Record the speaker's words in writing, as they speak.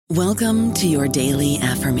Welcome to your daily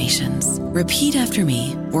affirmations. Repeat after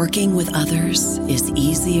me. Working with others is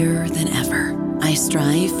easier than ever. I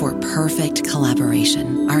strive for perfect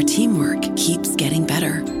collaboration. Our teamwork keeps getting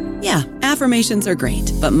better. Yeah, affirmations are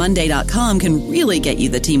great, but Monday.com can really get you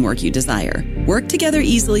the teamwork you desire. Work together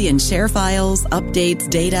easily and share files, updates,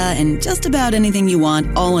 data, and just about anything you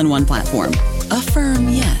want all in one platform. Affirm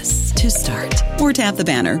yes to start, or tap the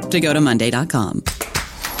banner to go to Monday.com.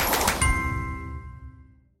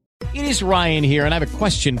 It is Ryan here, and I have a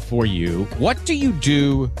question for you. What do you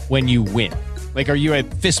do when you win? Like, are you a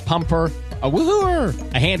fist pumper, a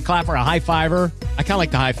woohooer, a hand clapper, a high fiver? I kind of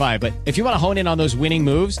like the high five, but if you want to hone in on those winning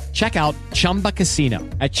moves, check out Chumba Casino.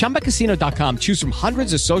 At ChumbaCasino.com, choose from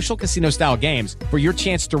hundreds of social casino-style games for your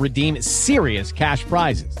chance to redeem serious cash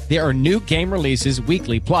prizes. There are new game releases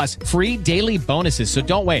weekly, plus free daily bonuses. So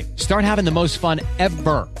don't wait. Start having the most fun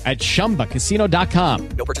ever at ChumbaCasino.com.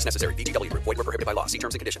 No purchase necessary. VGW. Void where prohibited by law. See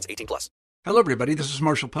terms and conditions. 18+. Hello, everybody. This is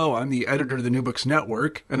Marshall Poe. I'm the editor of the New Books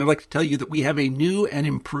Network, and I'd like to tell you that we have a new and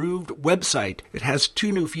improved website. It has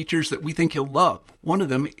two new features that we think you'll love. One of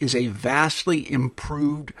them is a vastly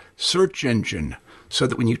improved search engine, so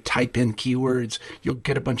that when you type in keywords, you'll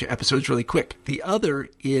get a bunch of episodes really quick. The other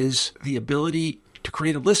is the ability to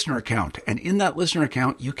create a listener account. And in that listener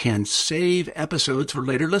account, you can save episodes for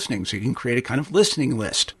later listening. So you can create a kind of listening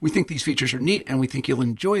list. We think these features are neat, and we think you'll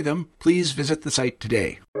enjoy them. Please visit the site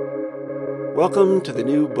today. Welcome to the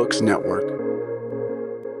New Books Network.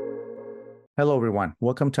 Hello, everyone.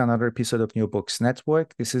 Welcome to another episode of New Books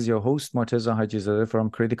Network. This is your host, Morteza Hajizadeh from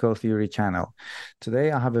Critical Theory Channel.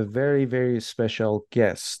 Today, I have a very, very special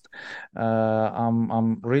guest.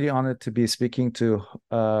 I'm really honored to be speaking to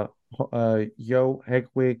Joeri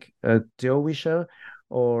Teeuwisse,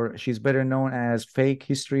 or she's better known as Fake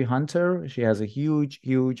History Hunter. She has a huge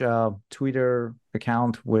Twitter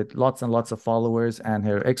account with lots and lots of followers, and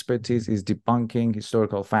her expertise is debunking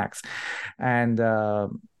historical facts. And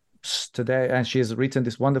she has written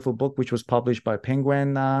this wonderful book, which was published by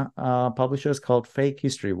Penguin Publishers, called Fake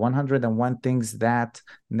History: 101 Things That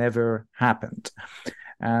Never Happened.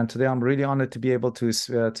 And today, I'm really honored to be able to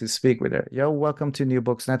speak with her. Welcome to New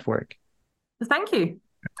Books Network. Thank you.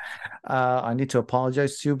 I need to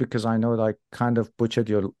apologize to you because I know that I kind of butchered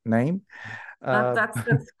your name.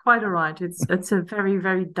 That's quite all right. It's a very,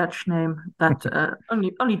 very Dutch name that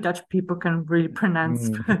only Dutch people can really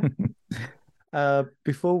pronounce.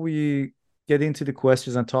 Before we get into the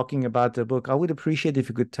questions and talking about the book, I would appreciate if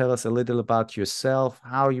you could tell us a little about yourself,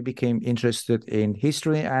 how you became interested in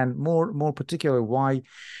history, and more particularly, why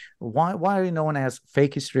are you known as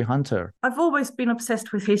Fake History Hunter? I've always been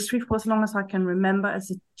obsessed with history for as long as I can remember.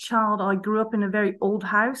 As a child, I grew up in a very old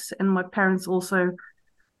house, and my parents also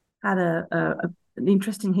had an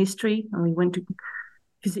interest in history, and we went to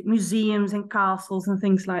visit museums and castles and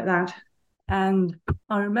things like that. And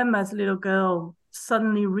I remember as a little girl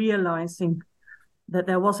suddenly realizing that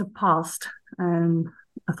there was a past, and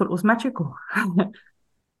I thought it was magical.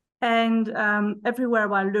 And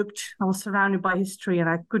everywhere I looked, I was surrounded by history, and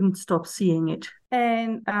I couldn't stop seeing it.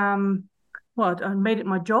 And I made it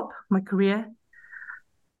my job, my career.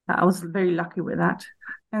 I was very lucky with that.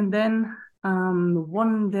 And then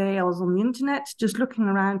one day I was on the internet, just looking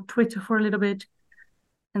around Twitter for a little bit,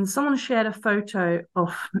 and someone shared a photo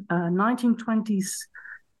of 1920s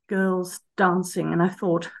girls dancing, and I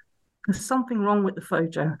thought, there's something wrong with the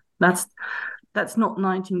photo. That's not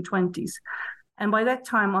 1920s. And by that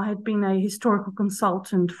time, I had been a historical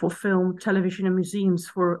consultant for film, television, and museums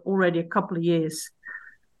for already a couple of years.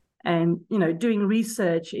 And, doing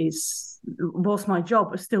research was my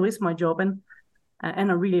job, it still is my job, and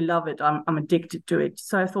I really love it. I'm addicted to it.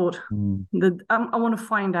 So I thought that I want to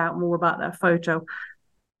find out more about that photo.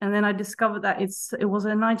 And then I discovered that it was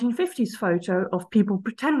a 1950s photo of people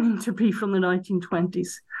pretending to be from the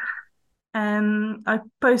 1920s. And I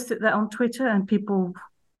posted that on Twitter, and people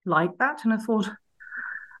liked that. And I thought,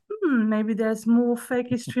 maybe there's more fake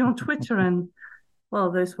history on Twitter. And, well,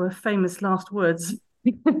 those were famous last words.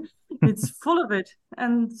 It's full of it.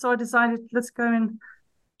 And so I decided, let's go and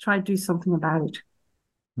try to do something about it.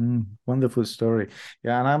 Wonderful story.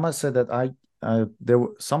 Yeah, and I must say that there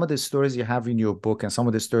were some of the stories you have in your book and some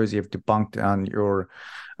of the stories you have debunked on your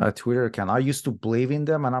Twitter account. I used to believe in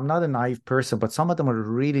them, and I'm not a naive person, but some of them are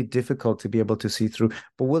really difficult to be able to see through.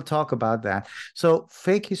 But we'll talk about that. So,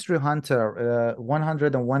 Fake History Hunter,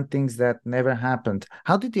 101 Things That Never Happened.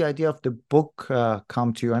 How did the idea of the book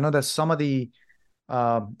come to you? I know that some of the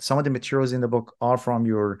materials in the book are from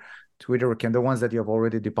your Twitter account, the ones that you have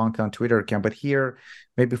already debunked on Twitter account. But here,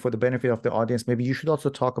 maybe for the benefit of the audience, maybe you should also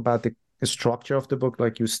talk about the structure of the book.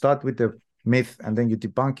 Like, you start with the myth and then you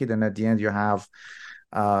debunk it, and at the end you have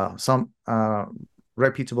some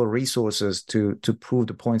reputable resources to prove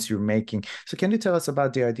the points you're making. So can you tell us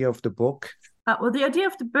about the idea of the book? Well, the idea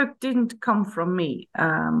of the book didn't come from me.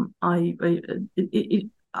 I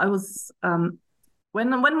was when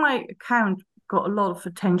my account got a lot of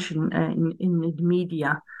attention in the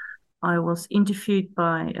media. I was interviewed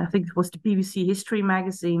by, I think it was the BBC History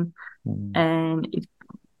magazine, and it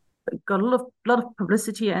got a lot of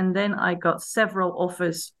publicity. And then I got several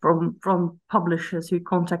offers from publishers who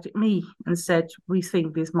contacted me and said, "We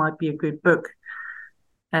think this might be a good book."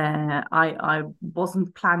 I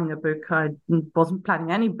wasn't planning a book. I wasn't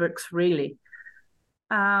planning any books really.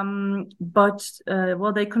 But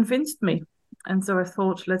they convinced me, and so I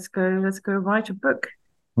thought, let's go write a book.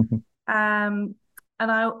 And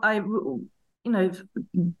I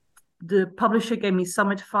the publisher gave me some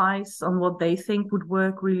advice on what they think would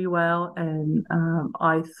work really well, and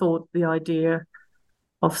I thought the idea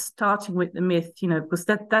of starting with the myth, because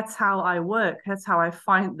that's how I work. That's how I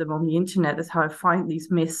find them on the internet. That's how I find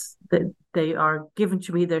these myths, that they are given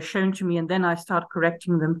to me, they're shown to me, and then I start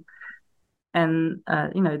correcting them. And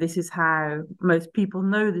this is how most people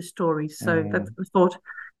know the story. So that's I thought,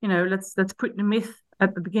 let's put the myth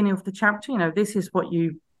at the beginning of the chapter. This is what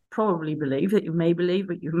you probably believe, that you may believe,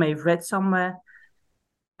 but you may have read somewhere.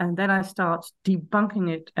 And then I start debunking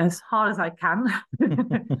it as hard as I can.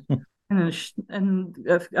 And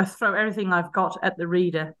I throw everything I've got at the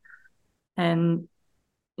reader, and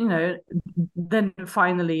then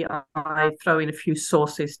finally I throw in a few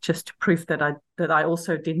sources just to prove that I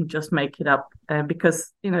also didn't just make it up,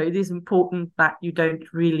 because it is important that you don't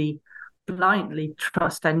really blindly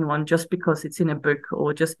trust anyone just because it's in a book,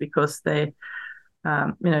 or just because they're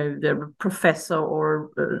a professor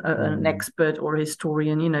or an expert or a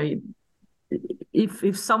historian.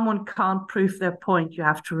 If someone can't prove their point, you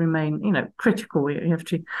have to remain, critical. You have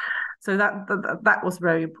to. So that was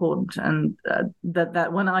very important, and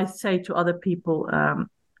that when I say to other people,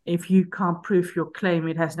 if you can't prove your claim,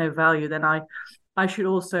 it has no value, then I should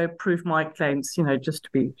also prove my claims, just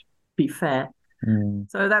to be fair.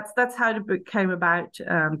 So that's how the book came about.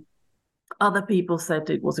 Other people said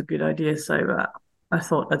it was a good idea, so I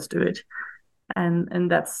thought, let's do it,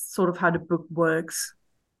 and that's sort of how the book works.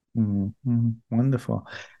 Wonderful.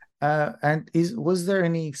 And was there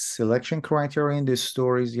any selection criteria in these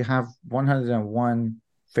stories? You have 101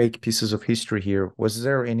 fake pieces of history here. Was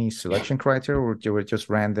there any selection criteria, or they were just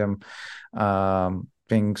random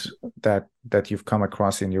things that you've come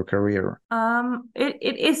across in your career?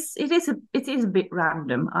 It is a bit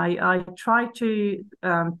random. I try to.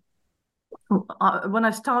 When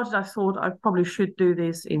I started, I thought I probably should do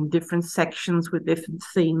this in different sections with different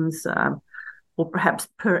themes. Or perhaps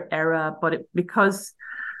per era, but because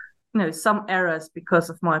some eras, because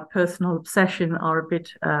of my personal obsession, are a bit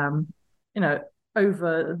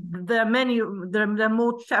over. There are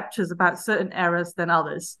more chapters about certain eras than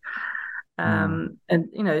others, and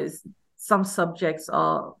some subjects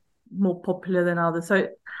are more popular than others. So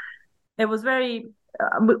it was very.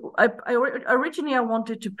 Originally I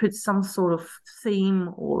wanted to put some sort of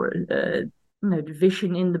theme or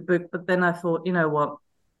division in the book, but then I thought, what.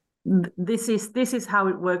 This is how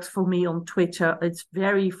it works for me on Twitter. It's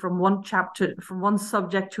very from one chapter, from one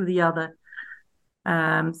subject to the other.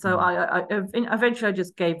 So I eventually I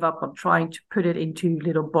just gave up on trying to put it into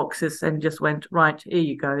little boxes and just went, right, here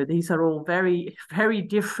you go. These are all very, very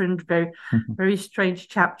different, very, very strange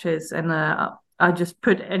chapters, and I just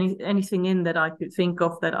put anything in that I could think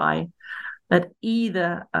of that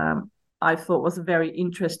either I thought was a very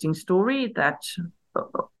interesting story, that.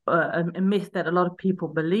 A myth that a lot of people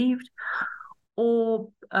believed, or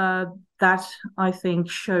that I think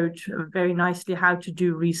showed very nicely how to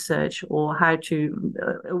do research, or how to.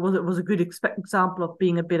 It was a good example of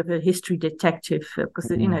being a bit of a history detective, because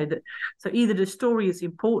so either the story is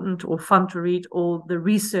important or fun to read, or the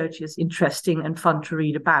research is interesting and fun to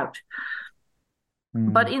read about.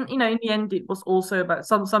 But in the end, it was also about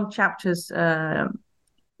some chapters.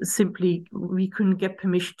 Simply, we couldn't get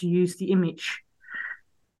permission to use the image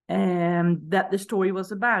that the story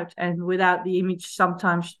was about, and without the image,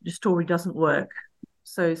 sometimes the story doesn't work.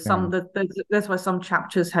 So that's why some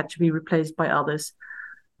chapters had to be replaced by others.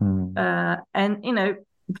 And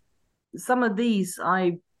some of these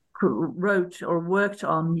I wrote or worked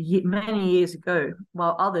on many years ago,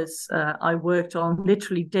 while others I worked on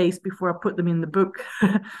literally days before I put them in the book,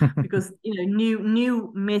 because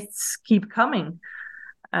new myths keep coming.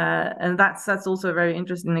 And that's also very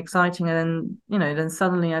interesting and exciting. And then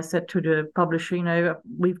suddenly I said to the publisher,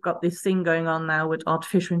 we've got this thing going on now with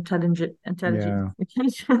artificial intelligence,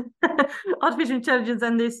 artificial intelligence,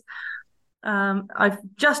 and this I've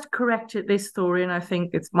just corrected this story, and I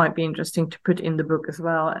think it might be interesting to put in the book as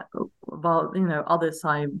well about others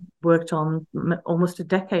I worked on almost a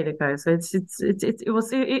decade ago. So it's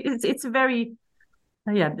a very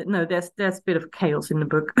no. There's a bit of chaos in the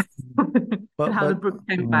book and how the book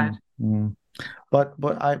came about. But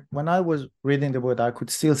when I was reading the book, I could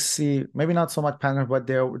still see maybe not so much patterns, but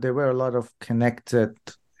there were a lot of connected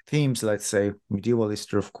themes. Let's say medieval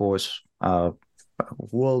history, of course,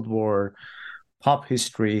 World War, pop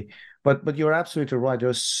history. But you're absolutely right.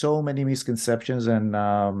 There's so many misconceptions and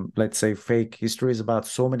let's say fake histories about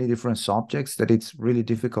so many different subjects that it's really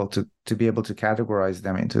difficult to be able to categorize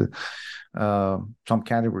them into some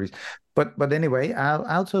categories. But anyway,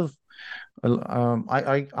 out of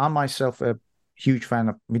I'm myself a huge fan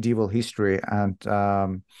of medieval history, and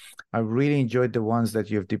I really enjoyed the ones that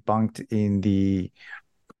you've debunked in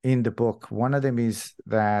the book. One of them is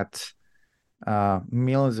that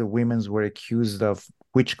millions of women were accused of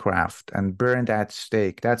witchcraft and burned at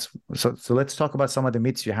stake. So let's talk about some of the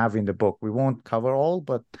myths you have in the book. We won't cover all,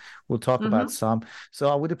 but we'll talk about some. So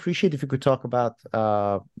I would appreciate if you could talk about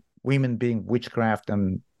women being witchcraft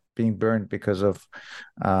and being burned because of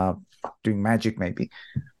doing magic, maybe.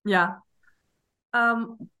 Yeah.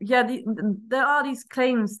 There are these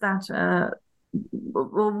claims that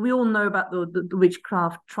well, we all know about the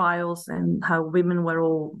witchcraft trials and how women were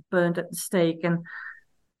all burned at the stake, and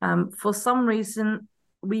for some reason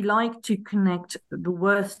we like to connect the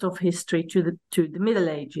worst of history to the Middle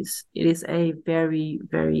Ages. It is a very,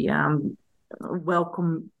 very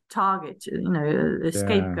welcome target, a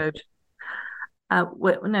scapegoat.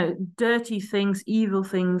 Dirty things, evil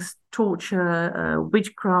things, torture,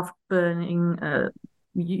 witchcraft, burning,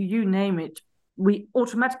 you name it. We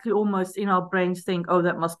automatically almost in our brains think, oh,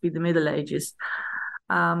 that must be the Middle Ages.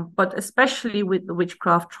 But especially with the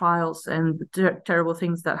witchcraft trials and the terrible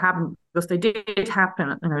things that happened, because they did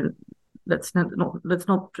happen. Let's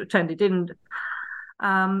not pretend it didn't.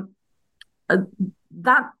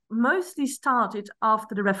 That mostly started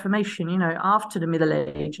after the Reformation, after the Middle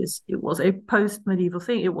Ages. It was a post-medieval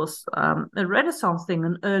thing. It was a Renaissance thing,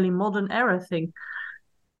 an early modern era thing.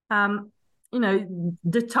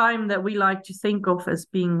 The time that we like to think of as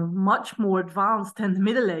being much more advanced than the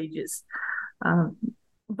Middle Ages.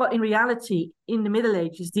 But in reality, in the Middle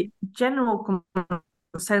Ages, the general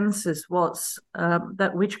consensus was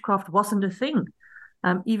that witchcraft wasn't a thing.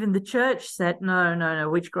 Even the church said, no,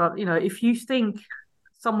 witchcraft, if you think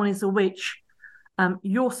someone is a witch,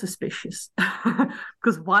 you're suspicious.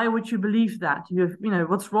 Because why would you believe that?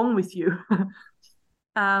 What's wrong with you?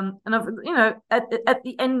 At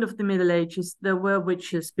the end of the Middle Ages, there were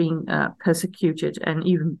witches being persecuted and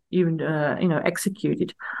even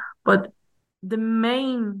executed. But the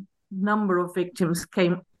main number of victims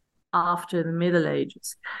came after the Middle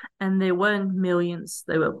Ages, and they weren't millions.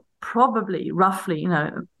 They were probably roughly,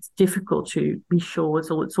 it's difficult to be sure.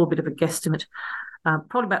 It's all a bit of a guesstimate.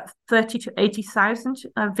 Probably about 30 to 80,000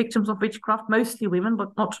 victims of witchcraft, mostly women,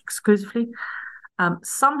 but not exclusively.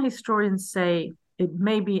 Some historians say it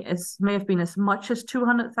may have been as much as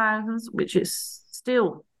 200,000, which is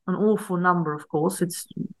still an awful number, of course. It's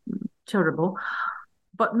terrible,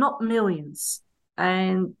 but not millions.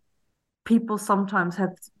 And people sometimes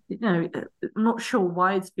have, I'm not sure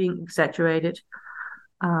why it's being exaggerated.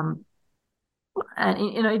 And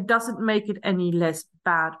it doesn't make it any less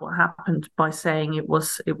bad what happened by saying it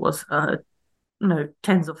was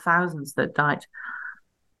tens of thousands that died.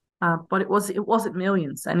 But it wasn't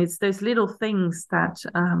millions, and it's those little things that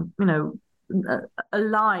a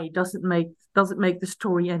lie doesn't make the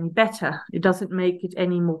story any better. It doesn't make it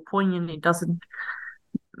any more poignant. It doesn't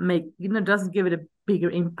give it a bigger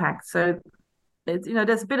impact. So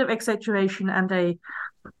there's a bit of exaggeration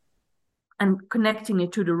and connecting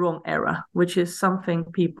it to the wrong era, which is something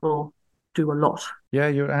people do a lot. Yeah,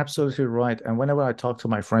 you're absolutely right. And whenever I talk to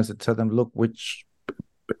my friends, I tell them, look,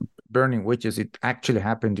 burning witches, it actually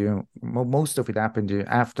happened during, most of it happened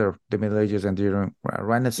after the Middle Ages and during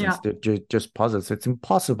Renaissance. Yeah. They're just puzzles. It's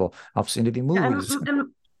impossible. I've seen it in movies.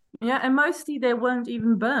 And mostly they weren't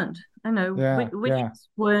even burned. Witches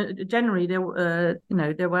were generally they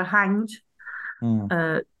were hanged,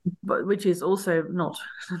 but which is also not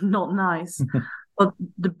nice. But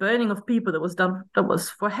the burning of people that was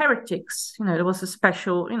for heretics. There was a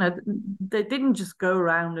special. They didn't just go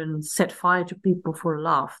around and set fire to people for a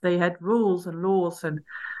laugh. They had rules and laws, and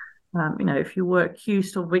if you were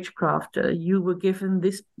accused of witchcraft, you were given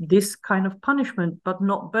this kind of punishment, but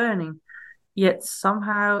not burning. Yet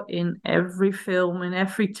somehow in every film, in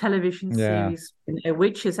every television series, when a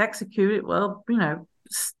witch is executed, well,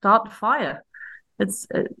 start the fire.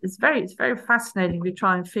 it's very fascinating to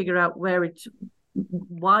try and figure out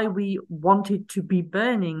why we want it to be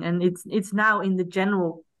burning, and it's now in the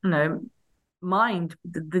general mind.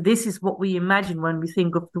 This is what we imagine when we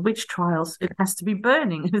think of the witch trials. It has to be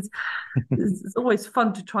burning. It's always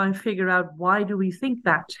fun to try and figure out why do we think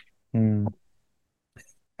that. And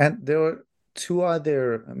there were two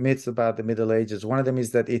other myths about the Middle Ages. One of them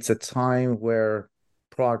is that it's a time where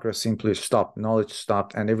progress simply stopped, knowledge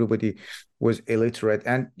stopped, and everybody was illiterate.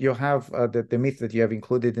 And you have the myth that you have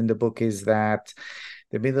included in the book is that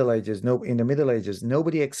in the Middle Ages,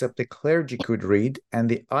 nobody except the clergy could read. And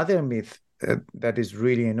the other myth that is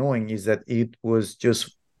really annoying is that it was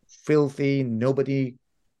just filthy. Nobody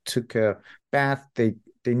took a bath. They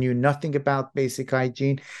knew nothing about basic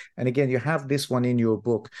hygiene. And again, you have this one in your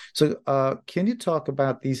book. So can you talk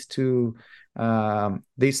about these two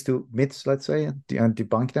myths, let's say, and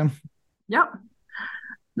debunk them? Yeah.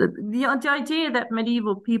 The idea that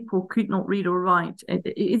medieval people could not read or write,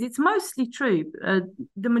 it's mostly true.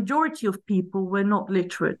 The majority of people were not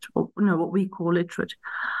literate, or what we call literate.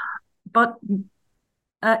 But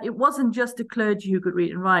it wasn't just the clergy who could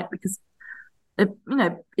read and write, because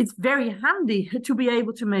it's very handy to be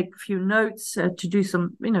able to make a few notes, to do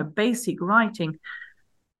some basic writing.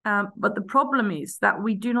 But the problem is that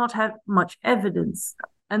we do not have much evidence.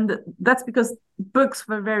 And that's because books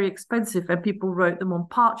were very expensive and people wrote them on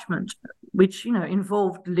parchment, which,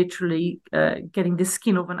 involved literally getting the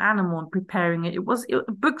skin of an animal and preparing it.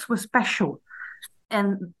 Books were special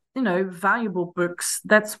and, valuable books.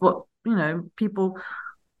 That's what, people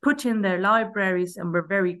put in their libraries and were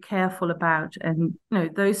very careful about. And,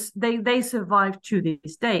 those they survive to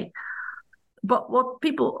this day. But what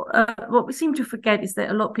we seem to forget is that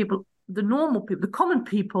a lot of people, the normal people, the common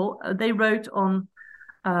people, they wrote on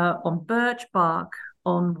birch bark,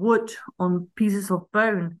 on wood, on pieces of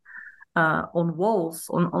bone, on walls,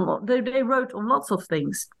 they wrote on lots of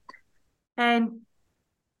things. And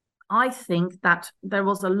I think that there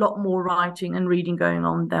was a lot more writing and reading going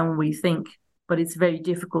on than we think, but it's very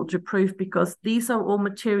difficult to prove because these are all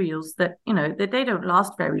materials that, that they don't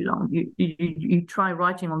last very long. You try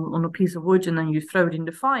writing on a piece of wood and then you throw it in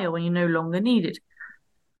the fire when you no longer need it.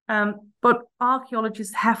 But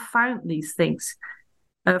archaeologists have found these things.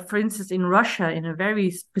 For instance, in Russia, in a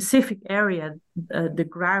very specific area, the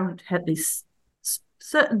ground had this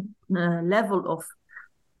certain level of,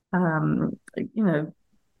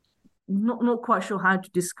 not quite sure how to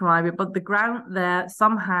describe it, but the ground there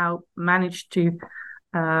somehow managed to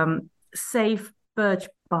save birch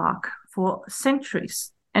bark for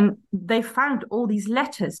centuries. And they found all these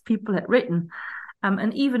letters people had written,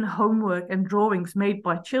 and even homework and drawings made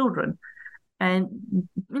by children. And,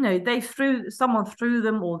 someone threw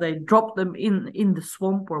them or they dropped them in the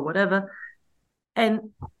swamp or whatever.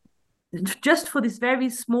 And just for this very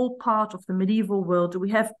small part of the medieval world,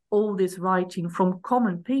 we have all this writing from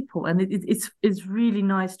common people. And it's really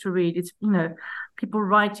nice to read. It's, people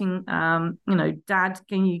writing, Dad,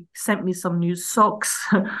 can you send me some new socks?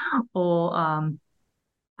 Or,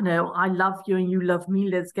 I love you and you love me,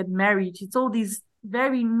 let's get married. It's all these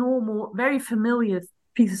very normal, very familiar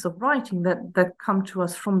pieces of writing that come to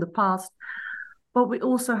us from the past. But we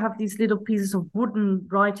also have these little pieces of wooden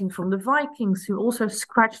writing from the Vikings who also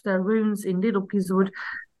scratched their runes in little pieces of wood,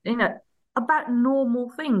 about normal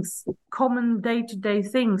things, common day-to-day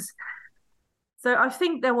things. So I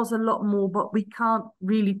think there was a lot more, but we can't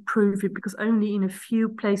really prove it because only in a few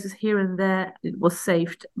places here and there it was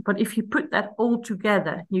saved. But if you put that all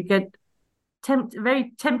together, you get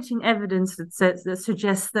very tempting evidence that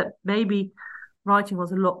suggests that maybe writing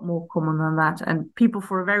was a lot more common than that. And people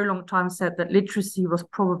for a very long time said that literacy was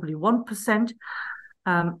probably 1%.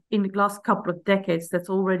 In the last couple of decades, that's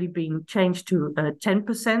already been changed to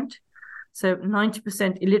 10%. So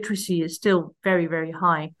 90% illiteracy is still very, very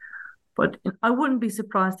high. But I wouldn't be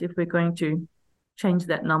surprised if we're going to change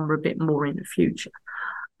that number a bit more in the future.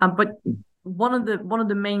 But one of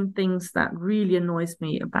the main things that really annoys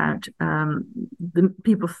me about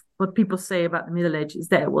what people say about the Middle Ages is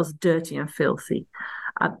that it was dirty and filthy.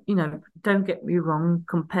 Don't get me wrong,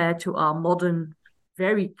 compared to our modern,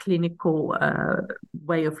 very clinical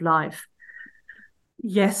way of life.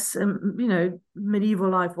 Yes, medieval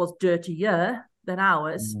life was dirtier than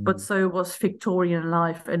ours, but so was Victorian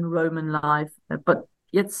life and Roman life. But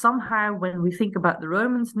yet somehow when we think about the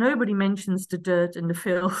Romans, nobody mentions the dirt and the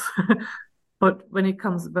filth. But when it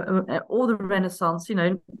comes all the Renaissance,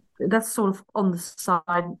 that's sort of on the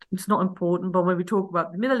side. It's not important. But when we talk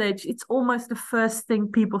about the Middle Age, it's almost the first thing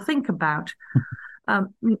people think about.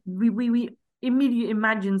 We immediately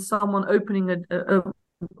imagine someone opening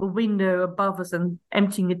a window above us and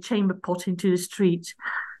emptying a chamber pot into the street.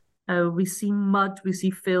 We see mud, we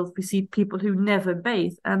see filth, we see people who never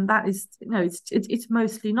bathe, and that is, it's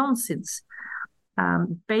mostly nonsense.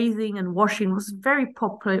 Bathing and washing was very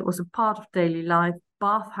popular. It was a part of daily life.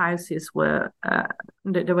 Bathhouses were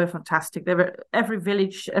they were fantastic. Every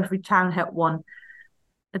village, every town had one.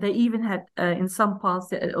 They even had in some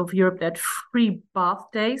parts of Europe they had free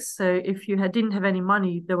bath days. So if you didn't have any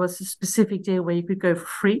money, there was a specific day where you could go for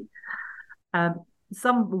free.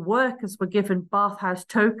 Some workers were given bathhouse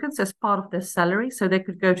tokens as part of their salary, so they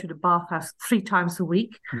could go to the bathhouse 3 times a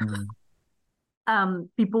week.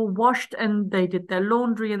 People washed and they did their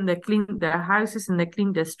laundry and they cleaned their houses and they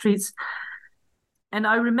cleaned their streets. And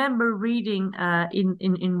I remember reading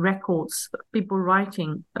in records, people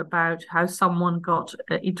writing about how someone got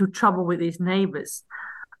into trouble with his neighbors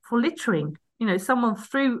for littering. Someone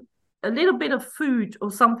threw a little bit of food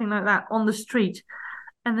or something like that on the street,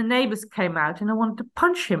 and the neighbors came out and I wanted to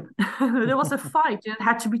punch him. There was a fight and it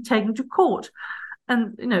had to be taken to court.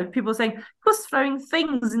 And, people saying, he was throwing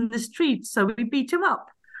things in the street, so we beat him up.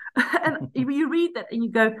 And you read that and you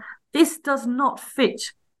go, this does not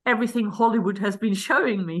fit everything Hollywood has been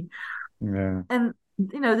showing me. Yeah. And,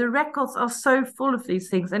 the records are so full of these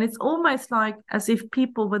things. And it's almost like as if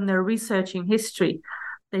people, when they're researching history,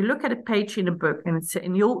 they look at a page in a book and it's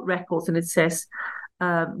in the old records and it says,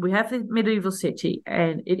 we have the medieval city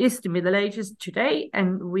and it is the Middle Ages today,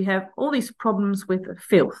 and we have all these problems with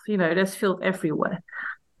filth. There's filth everywhere.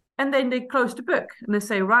 And then they close the book and they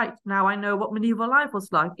say, right, now I know what medieval life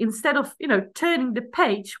was like. Instead of, turning the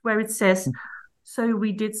page where it says, so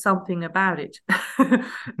we did something about it.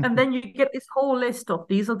 And then you get this whole list of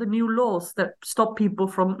these are the new laws that stop people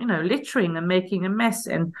from, littering and making a mess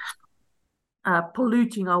and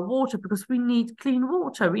polluting our water, because we need clean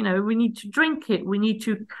water. We need to drink it. We need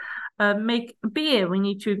to make beer. We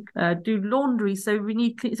need to do laundry. So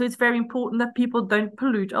so it's very important that people don't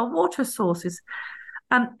pollute our water sources.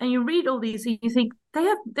 And you read all these, and you think they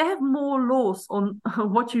have more laws on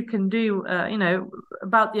what you can do,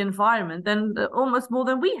 about the environment than almost more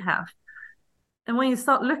than we have. And when you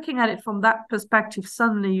start looking at it from that perspective,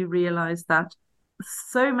 suddenly you realize that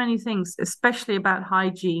so many things, especially about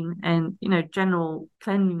hygiene and general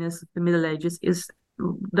cleanliness of the Middle Ages, is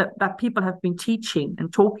that people have been teaching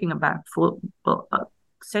and talking about for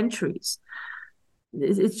centuries.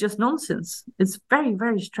 It's just nonsense. It's very,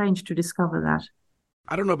 very strange to discover that.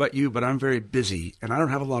 I don't know about you, but I'm very busy and I don't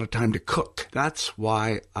have a lot of time to cook. That's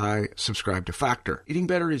why I subscribe to Factor. Eating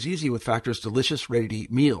better is easy with Factor's delicious,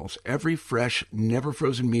 ready-to-eat meals. Every fresh, never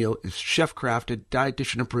frozen meal is chef-crafted,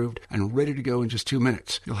 dietitian approved, and ready to go in just 2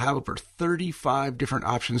 minutes. You'll have over 35 different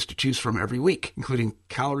options to choose from every week, including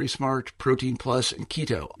Calorie Smart, Protein Plus, and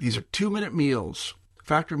Keto. These are 2-minute meals.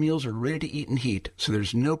 Factor meals are ready to eat and heat, so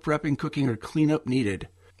there's no prepping, cooking, or cleanup needed.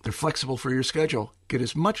 They're flexible for your schedule. Get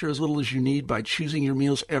as much or as little as you need by choosing your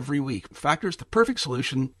meals every week. Factor is the perfect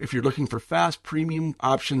solution if you're looking for fast, premium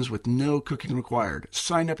options with no cooking required.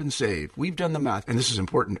 Sign up and save. We've done the math, and this is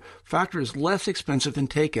important. Factor is less expensive than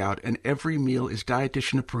takeout, and every meal is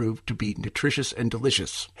dietitian approved to be nutritious and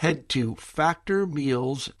delicious. Head to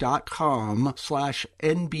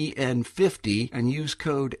factormeals.com/NBN50 and use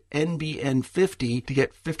code NBN50 to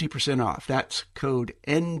get 50% off. That's code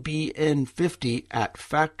NBN50 at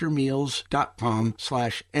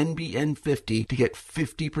factormeals.com/NBN50 to get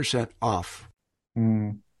 50% off.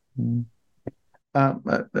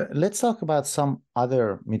 Let's talk about some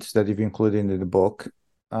other myths that you've included in the book,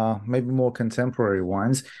 maybe more contemporary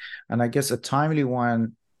ones. And I guess a timely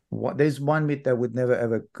one, there's one myth that would never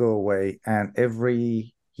ever go away. And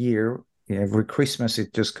every year, every Christmas,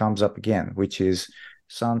 it just comes up again, which is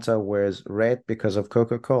Santa wears red because of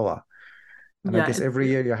Coca-Cola. And I guess every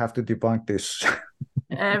year you have to debunk this.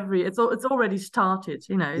 It's already started, it's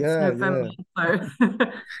November. Yeah.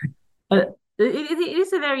 So it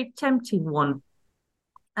is a very tempting one.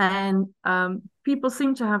 And people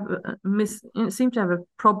seem to have a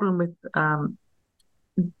problem with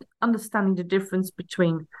understanding the difference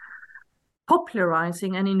between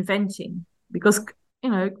popularizing and inventing, because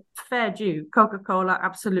fair due, Coca-Cola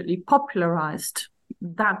absolutely popularized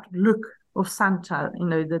that look of Santa,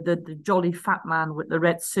 the jolly fat man with the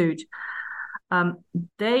red suit. When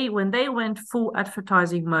they went full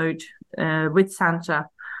advertising mode with Santa,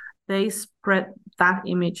 they spread that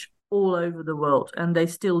image all over the world, and they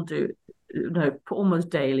still do, almost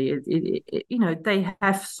daily. They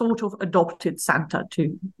have sort of adopted Santa,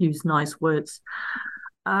 to use nice words,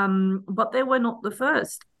 but they were not the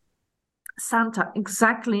first. Santa,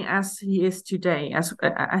 exactly as he is today, as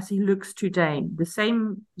he looks today, the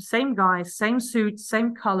same guy, same suit,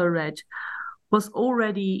 same color red, was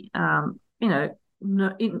already,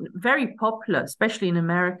 very popular, especially in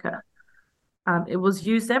America. It was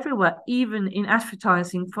used everywhere, even in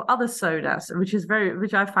advertising for other sodas, which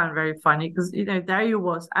I found very funny, because there you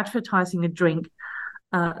was advertising a drink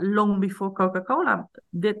long before Coca-Cola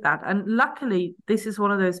did that. And luckily, this is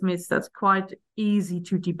one of those myths that's quite easy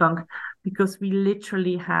to debunk, because we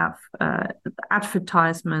literally have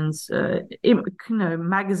advertisements,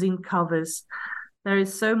 magazine covers. There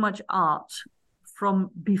is so much art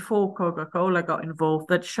from before Coca-Cola got involved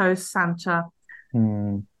that shows Santa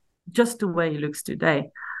just the way he looks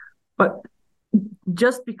today. But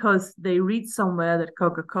just because they read somewhere that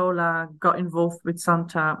Coca-Cola got involved with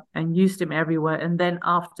Santa and used him everywhere, and then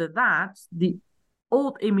after that, the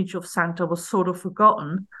old image of Santa was sort of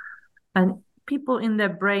forgotten, and people in their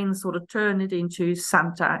brains sort of turn it into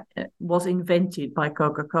Santa was invented by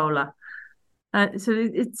Coca-Cola. So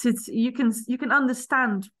it's you can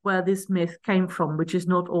understand where this myth came from, which is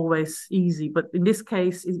not always easy, but in this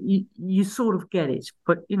case, you sort of get it,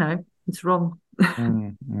 but it's wrong.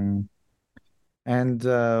 And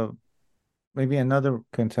maybe another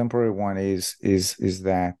contemporary one is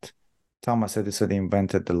that Thomas Edison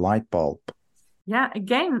invented the light bulb. Yeah,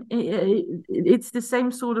 again, it's the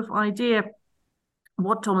same sort of idea.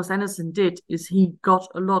 What Thomas Edison did is he got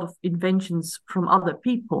a lot of inventions from other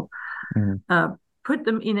people, put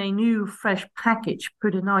them in a new, fresh package,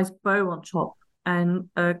 put a nice bow on top, and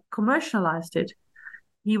commercialized it.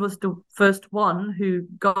 He was the first one who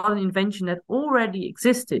got an invention that already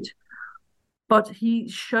existed, but he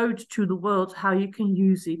showed to the world how you can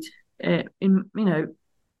use it and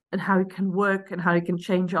how it can work and how it can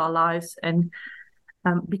change our lives. And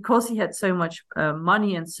because he had so much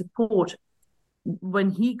money and support, when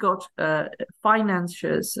he got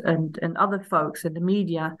financiers and other folks in the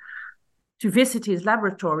media to visit his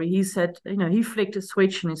laboratory, he said, he flicked a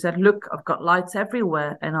switch and he said, look, I've got lights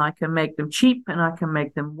everywhere and I can make them cheap and I can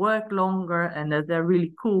make them work longer and they're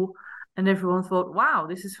really cool. And everyone thought, wow,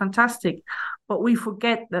 this is fantastic. But we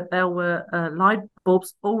forget that there were light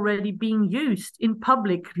bulbs already being used in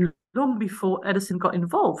public long before Edison got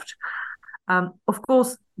involved. Of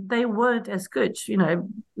course, they weren't as good.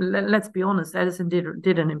 Let's be honest, Edison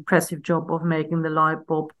did an impressive job of making the light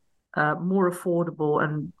bulb more affordable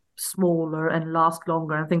and smaller and last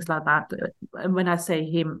longer and things like that. And when I say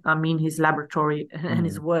him, I mean his laboratory and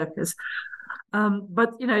his workers.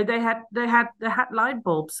 But they had light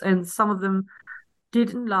bulbs, and some of them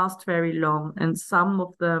didn't last very long, and some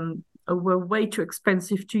of them were way too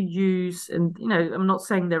expensive to use. And I'm not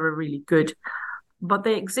saying they were really good, but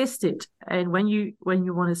they existed. And when you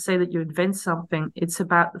want to say that you invent something, it's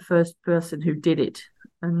about the first person who did it,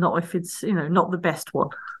 and not if it's not the best one.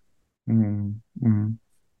 And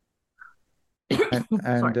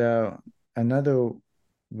another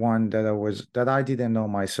one that I didn't know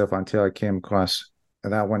myself until I came across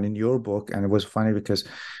that one in your book, and it was funny because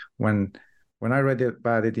when I read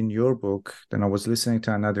about it in your book, then I was listening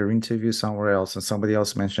to another interview somewhere else, and somebody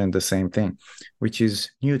else mentioned the same thing, which is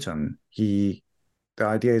Newton. The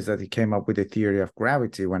idea is that he came up with a theory of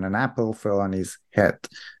gravity when an apple fell on his head,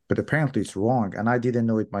 but apparently it's wrong, and I didn't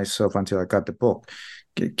know it myself until I got the book.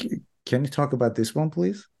 Can you talk about this one,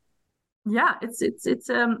 please? Yeah, it's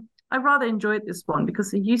I rather enjoyed this one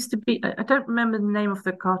because it used to be, I don't remember the name of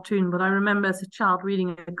the cartoon, but I remember as a child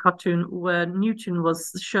reading a cartoon where Newton was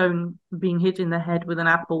shown being hit in the head with an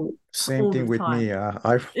apple. Same thing with me. Yeah.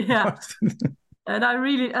 And I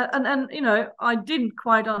really, I didn't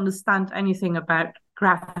quite understand anything about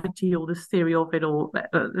gravity or this theory of it, or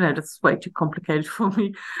that's way too complicated for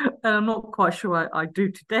me, and I'm not quite sure I do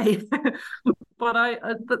today. But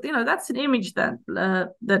that's an image that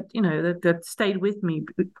stayed with me,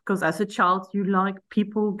 because as a child you like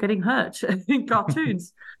people getting hurt in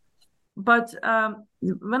cartoons. But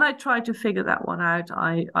when I tried to figure that one out,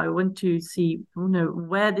 I went to see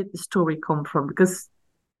where did the story come from, because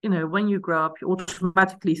when you grow up you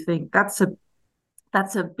automatically think that's a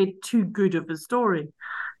bit too good of a story.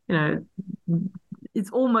 It's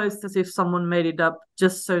almost as if someone made it up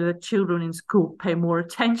just so that children in school pay more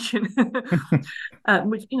attention,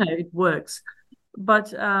 which it works.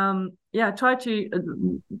 But I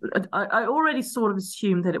already sort of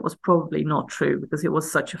assumed that it was probably not true because it was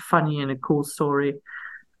such a funny and a cool story.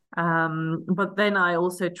 But then I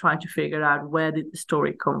also tried to figure out where did the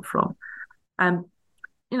story come from, and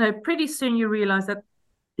pretty soon you realize that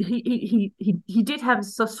he did have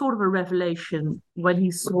sort of a revelation when he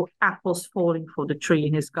saw apples falling from the tree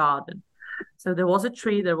in his garden. So there was a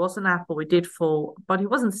tree, there was an apple, it did fall, but he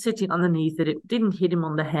wasn't sitting underneath it. It didn't hit him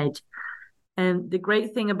on the head. And the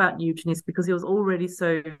great thing about Newton is because he was already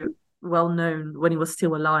so well known when he was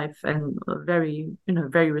still alive and very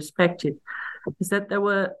respected, is that there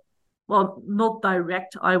were, well, not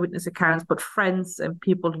direct eyewitness accounts, but friends and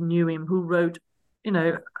people who knew him who wrote,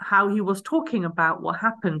 how he was talking about what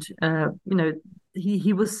happened.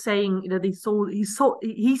 He was saying that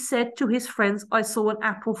he said to his friends, "I saw an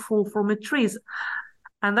apple fall from a tree."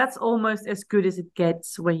 And that's almost as good as it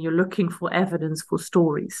gets when you're looking for evidence for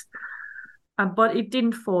stories. But it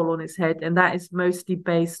didn't fall on his head, and that is mostly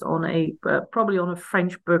based on probably on a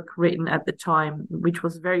French book written at the time, which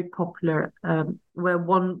was very popular, where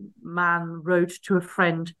one man wrote to a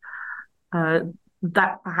friend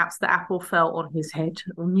that perhaps the apple fell on his head,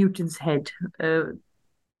 or Newton's head.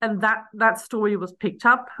 And that story was picked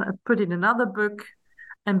up, put in another book,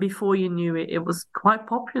 and before you knew it, it was quite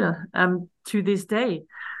popular to this day.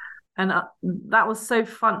 And that was so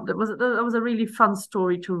fun. That was a really fun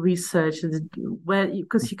story to research,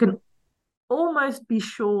 because you can almost be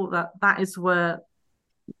sure that is where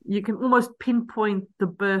you can almost pinpoint the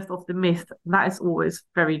birth of the myth. That is always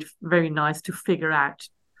very, very nice to figure out.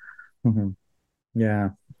 Mm-hmm. Yeah.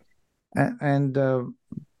 And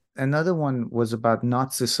another one was about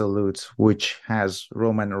Nazi salutes, which has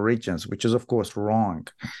Roman origins, which is, of course, wrong.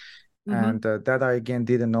 Mm-hmm. And that I, again,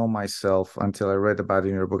 didn't know myself until I read about it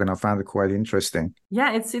in your book, and I found it quite interesting.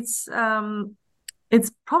 Yeah, it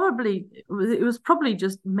was probably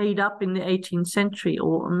just made up in the 18th century,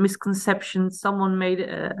 or a misconception. Someone made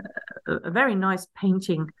a very nice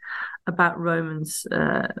painting about Romans,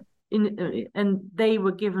 and they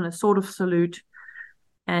were given a sort of salute,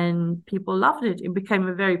 and people loved it. It became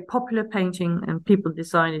a very popular painting, and people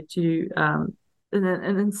decided to. And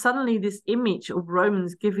then suddenly this image of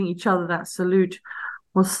Romans giving each other that salute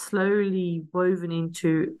was slowly woven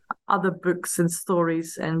into other books and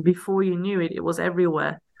stories. And before you knew it, it was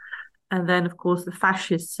everywhere. And then, of course, the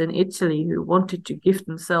fascists in Italy, who wanted to give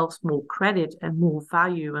themselves more credit and more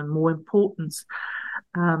value and more importance,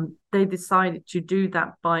 they decided to do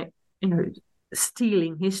that by,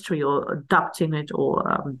 stealing history or adapting it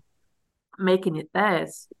or making it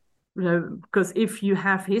theirs. Because if you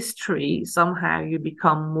have history, somehow you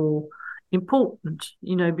become more important,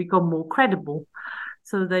 become more credible.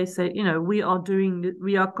 So they say, we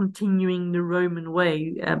are continuing the Roman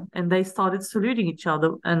way, and they started saluting each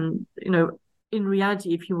other. And, in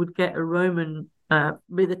reality, if you would get a Roman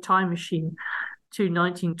with a time machine to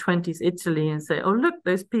 1920s Italy and say, "Oh, look,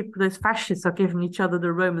 those fascists are giving each other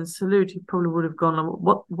the Roman salute," he probably would have gone,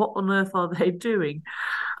 what on earth are they doing?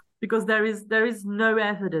 Because there is no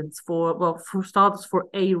evidence for starters, for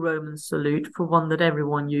a Roman salute, for one that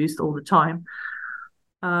everyone used all the time.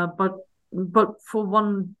 But for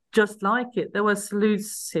one just like it, there were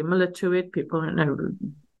salutes similar to it. People don't know.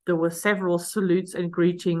 There were several salutes and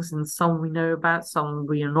greetings, and some we know about, some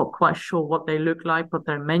we are not quite sure what they look like, but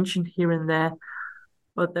they're mentioned here and there.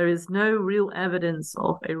 But there is no real evidence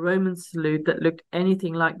of a Roman salute that looked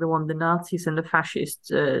anything like the one the Nazis and the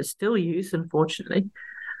fascists still use, unfortunately.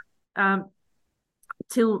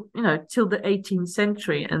 Till the 18th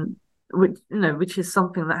century, and which is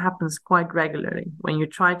something that happens quite regularly when you're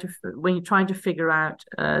trying to figure out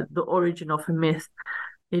the origin of a myth.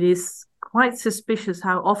 It is quite suspicious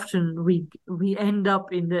how often we end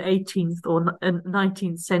up in the 18th or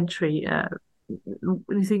 19th century.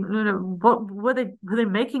 You think, what were they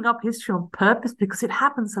making up history on purpose? Because it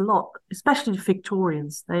happens a lot, especially the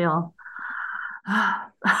Victorians. They are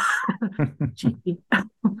cheeky.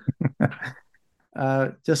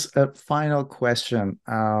 Just a final question.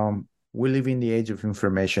 We live in the age of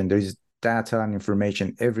information. There's data and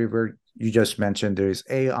information everywhere. You just mentioned there is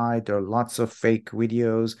AI. There are lots of fake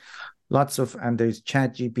videos, and there's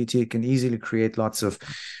ChatGPT. Can easily create lots of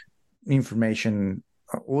information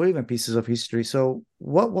or even pieces of history. So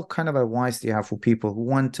what kind of advice do you have for people who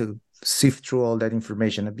want to sift through all that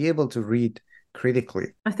information and be able to read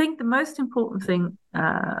critically? I think the most important thing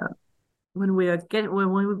when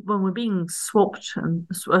we're being swamped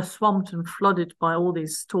and flooded by all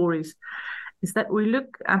these stories is that we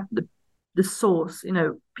look at the source.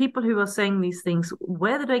 People who are saying these things,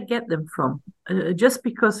 where do they get them from? Just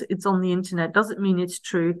because it's on the internet doesn't mean it's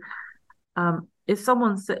true. If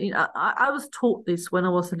someone said, I was taught this when I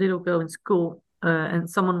was a little girl in school, and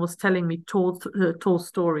someone was telling me tall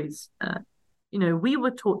stories. We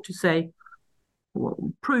were taught to say,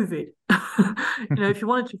 well, prove it. If you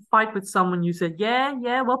wanted to fight with someone, you said,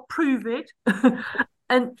 yeah, well, prove it.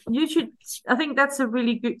 And I think that's a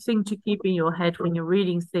really good thing to keep in your head when you're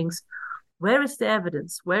reading things. Where is the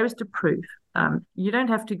evidence? Where is the proof? You don't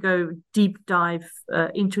have to go deep dive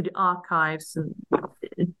into the archives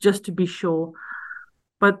just to be sure.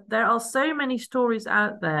 But there are so many stories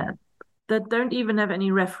out there that don't even have any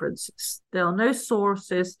references. There are no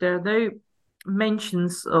sources. There are no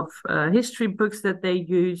mentions of history books that they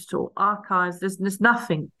used or archives. There's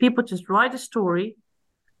nothing. People just write a story,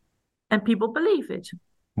 and people believe it.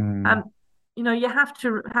 And you have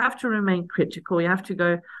to remain critical. You have to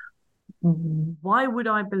go, why would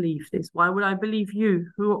I believe this? Why would I believe you?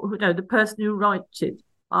 Who the person who writes it?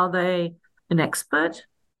 Are they an expert?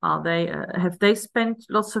 Are they have they spent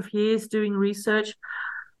lots of years doing research?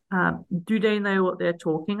 Do they know what they're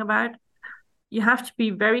talking about? You have to be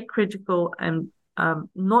very critical and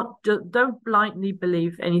don't blindly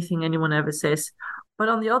believe anything anyone ever says. But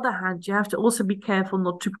on the other hand, you have to also be careful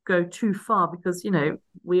not to go too far, because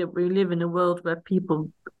we live in a world where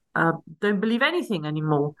people don't believe anything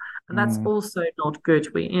anymore, and that's also not good.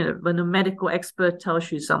 When a medical expert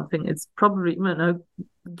tells you something, it's probably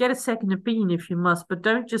get a second opinion if you must, but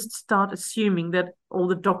don't just start assuming that all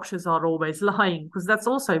the doctors are always lying, because that's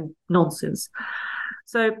also nonsense.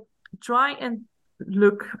 So try and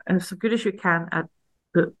look as good as you can at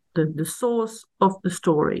the source of the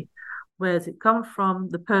story. Where does it come from?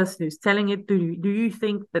 The person who's telling it, do you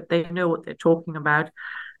think that they know what they're talking about?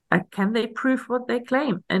 Can they prove what they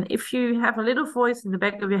claim? And if you have a little voice in the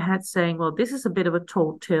back of your head saying, well, this is a bit of a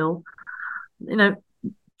tall tale,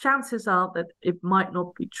 chances are that it might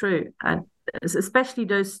not be true. And especially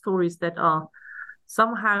those stories that are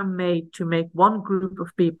somehow made to make one group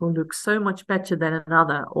of people look so much better than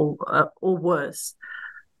another, or worse.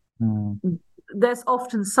 There's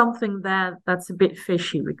often something there that's a bit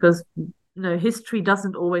fishy, because history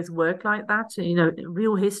doesn't always work like that.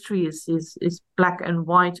 Real history is black and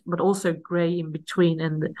white, but also gray in between.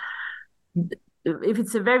 And if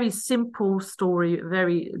it's a very simple story,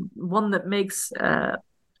 one that makes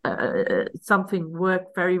something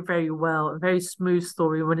work very, very well, a very smooth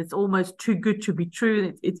story, when it's almost too good to be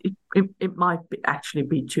true, it might actually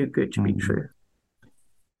be too good to be true.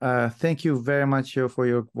 Thank you very much for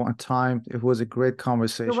your time. It was a great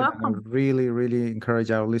conversation. You're welcome. I really, really encourage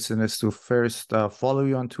our listeners to first follow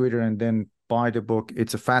you on Twitter and then buy the book.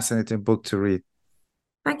 It's a fascinating book to read.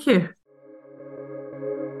 Thank you.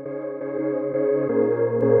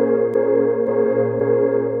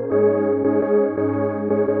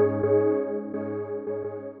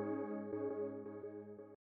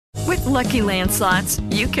 With Lucky Land Slots,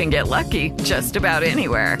 you can get lucky just about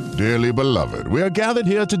anywhere. Dearly beloved, we are gathered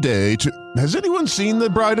here today to... Has anyone seen the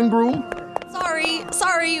bride and groom?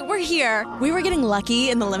 Sorry, we're here. We were getting lucky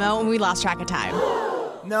in the limo and we lost track of time.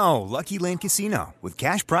 No, Lucky Land Casino, with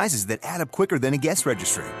cash prizes that add up quicker than a guest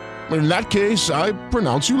registry. In that case, I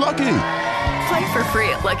pronounce you lucky. Play for free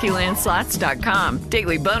at LuckyLandSlots.com.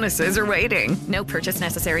 Daily bonuses are waiting. No purchase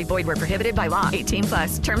necessary. Void where prohibited by law.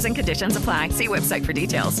 18+. Terms and conditions apply. See website for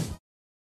details.